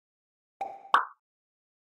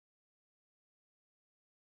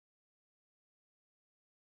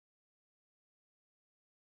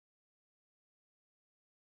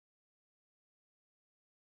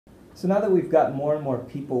So now that we've got more and more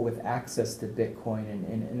people with access to Bitcoin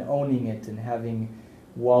and owning it and having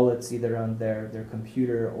wallets either on their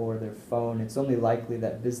computer or their phone, it's only likely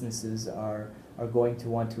that businesses are going to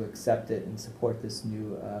want to accept it and support this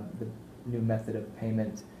the new method of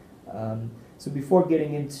payment. So before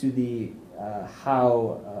getting into the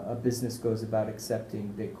how a business goes about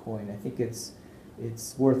accepting Bitcoin, I think it's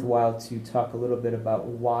worthwhile to talk a little bit about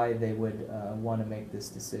why they would want to make this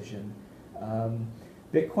decision.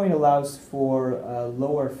 Bitcoin allows for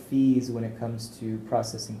lower fees when it comes to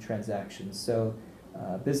processing transactions. So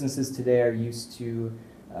businesses today are used to,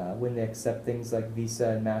 when they accept things like Visa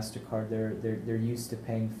and MasterCard, they're used to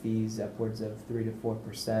paying fees upwards of 3 to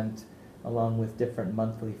 4%, along with different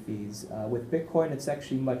monthly fees. With Bitcoin, it's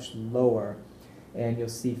actually much lower, and you'll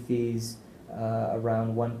see fees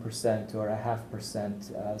around 1% or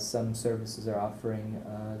 0.5%. Some services are offering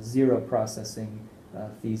zero processing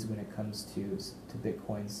fees when it comes to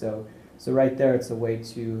Bitcoin. So right there, it's a way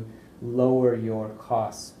to lower your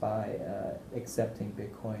costs by accepting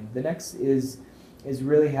Bitcoin. The next is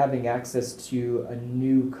really having access to a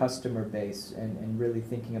new customer base and really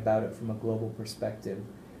thinking about it from a global perspective.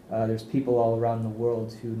 There's people all around the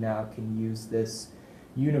world who now can use this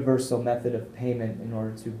universal method of payment in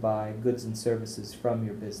order to buy goods and services from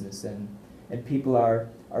your business, and people are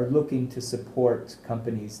looking to support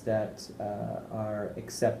companies that are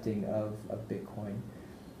accepting of Bitcoin.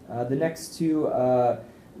 The next two,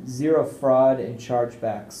 zero fraud and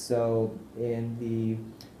chargebacks. So in the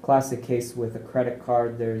classic case with a credit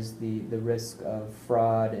card, there's the risk of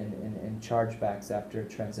fraud and chargebacks after a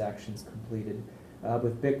transaction is completed.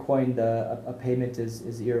 With Bitcoin, a payment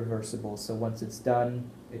is irreversible, so once it's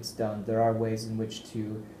done, it's done. There are ways in which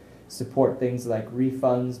to support things like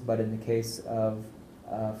refunds, but in the case of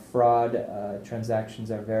fraud,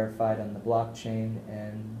 transactions are verified on the blockchain,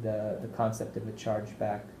 and the concept of a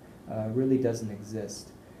chargeback really doesn't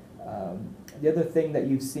exist. The other thing that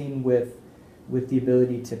you've seen with the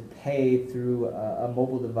ability to pay through a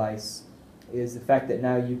mobile device is the fact that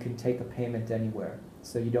now you can take a payment anywhere.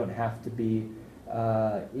 So you don't have to be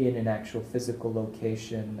in an actual physical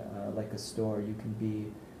location like a store. You can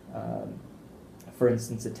be, for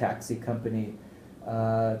instance, a taxi company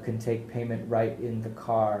can take payment right in the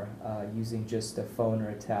car using just a phone or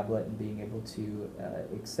a tablet and being able to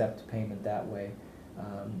accept payment that way.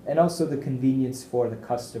 And also the convenience for the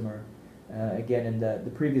customer. Again, in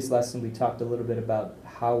the previous lesson, we talked a little bit about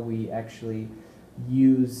how we actually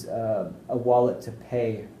use a wallet to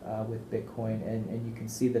pay with Bitcoin, and you can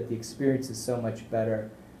see that the experience is so much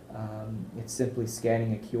better. It's simply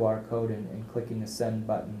scanning a QR code and clicking the send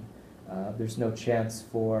button. There's no chance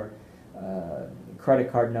for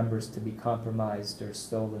credit card numbers to be compromised or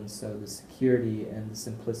stolen, so the security and the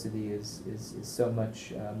simplicity is so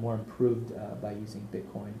much more improved by using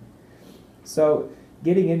Bitcoin. So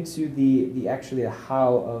getting into the actually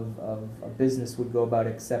how of a business would go about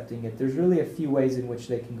accepting it, there's really a few ways in which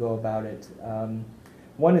they can go about it.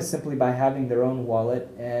 One is simply by having their own wallet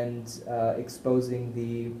and exposing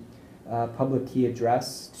the public key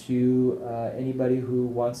address to anybody who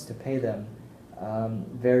wants to pay them.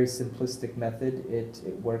 Very simplistic method. It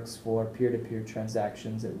works for peer-to-peer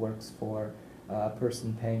transactions. It works for a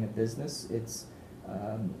person paying a business. It's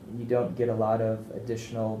you don't get a lot of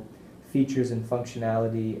additional features and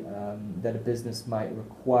functionality that a business might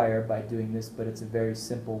require by doing this, but it's a very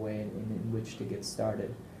simple way in which to get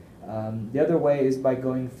started. The other way is by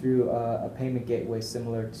going through a payment gateway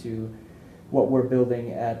similar to what we're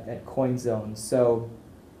building at Coinzone. So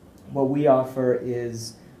what we offer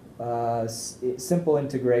is simple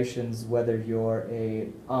integrations, whether you're a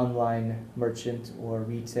online merchant or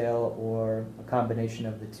retail or a combination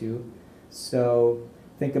of the two. So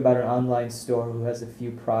think about an online store who has a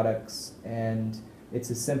few products, and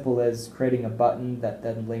it's as simple as creating a button that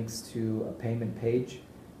then links to a payment page,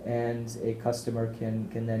 and a customer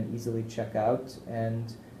can then easily check out,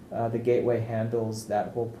 and the gateway handles that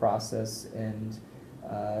whole process and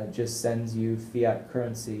just sends you fiat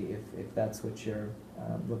currency if that's what you're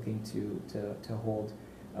looking to hold.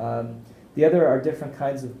 The other are different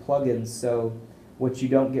kinds of plugins. So what you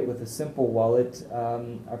don't get with a simple wallet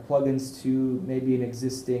are plugins to maybe an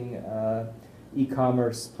existing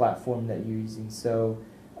e-commerce platform that you're using. So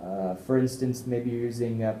for instance, maybe you're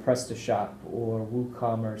using PrestaShop or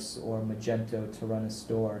WooCommerce or Magento to run a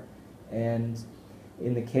store. And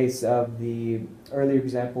in the case of the earlier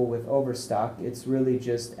example with Overstock, it's really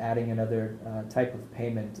just adding another type of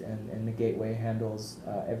payment, and the gateway handles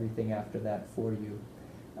everything after that for you.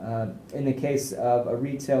 In the case of a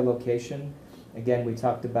retail location, again, we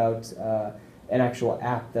talked about an actual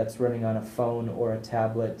app that's running on a phone or a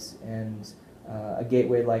tablet, and A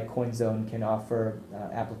gateway like Coinzone can offer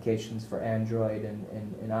applications for Android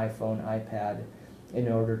and iPhone, iPad, in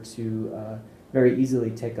order to very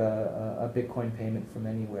easily take a Bitcoin payment from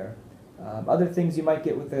anywhere. Other things you might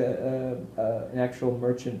get with an actual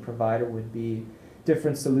merchant provider would be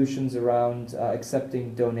different solutions around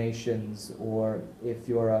accepting donations, or if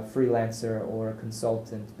you're a freelancer or a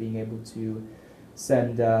consultant, being able to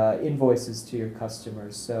send invoices to your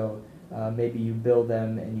customers. So maybe you bill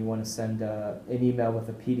them and you want to send an email with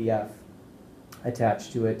a PDF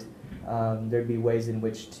attached to it. There'd be ways in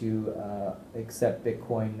which to accept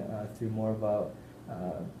Bitcoin through more of a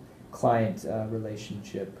client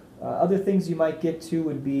relationship. Other things you might get to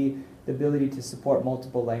would be the ability to support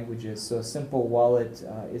multiple languages. So a simple wallet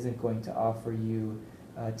isn't going to offer you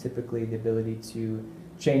typically the ability to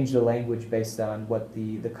change the language based on what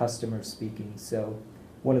the customer is speaking. So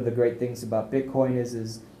one of the great things about Bitcoin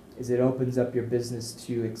is it opens up your business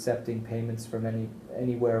to accepting payments from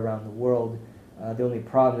anywhere around the world. The only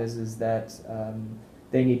problem is that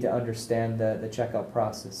they need to understand the checkout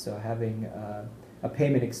process. So having a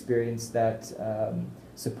payment experience that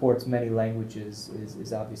supports many languages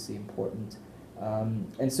is obviously important.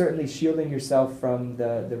 And certainly shielding yourself from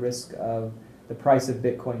the risk of the price of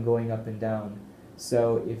Bitcoin going up and down.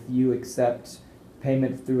 So if you accept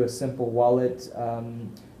payment through a simple wallet,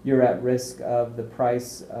 you're at risk of the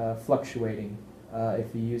price fluctuating.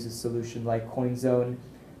 If you use a solution like Coinzone,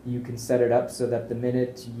 you can set it up so that the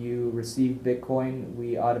minute you receive Bitcoin,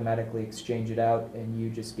 we automatically exchange it out and you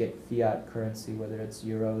just get fiat currency, whether it's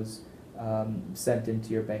euros, sent into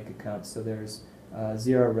your bank account. So there's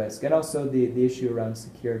zero risk. And also the issue around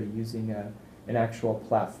security, using an actual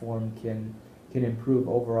platform can improve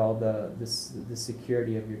overall the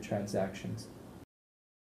security of your transactions.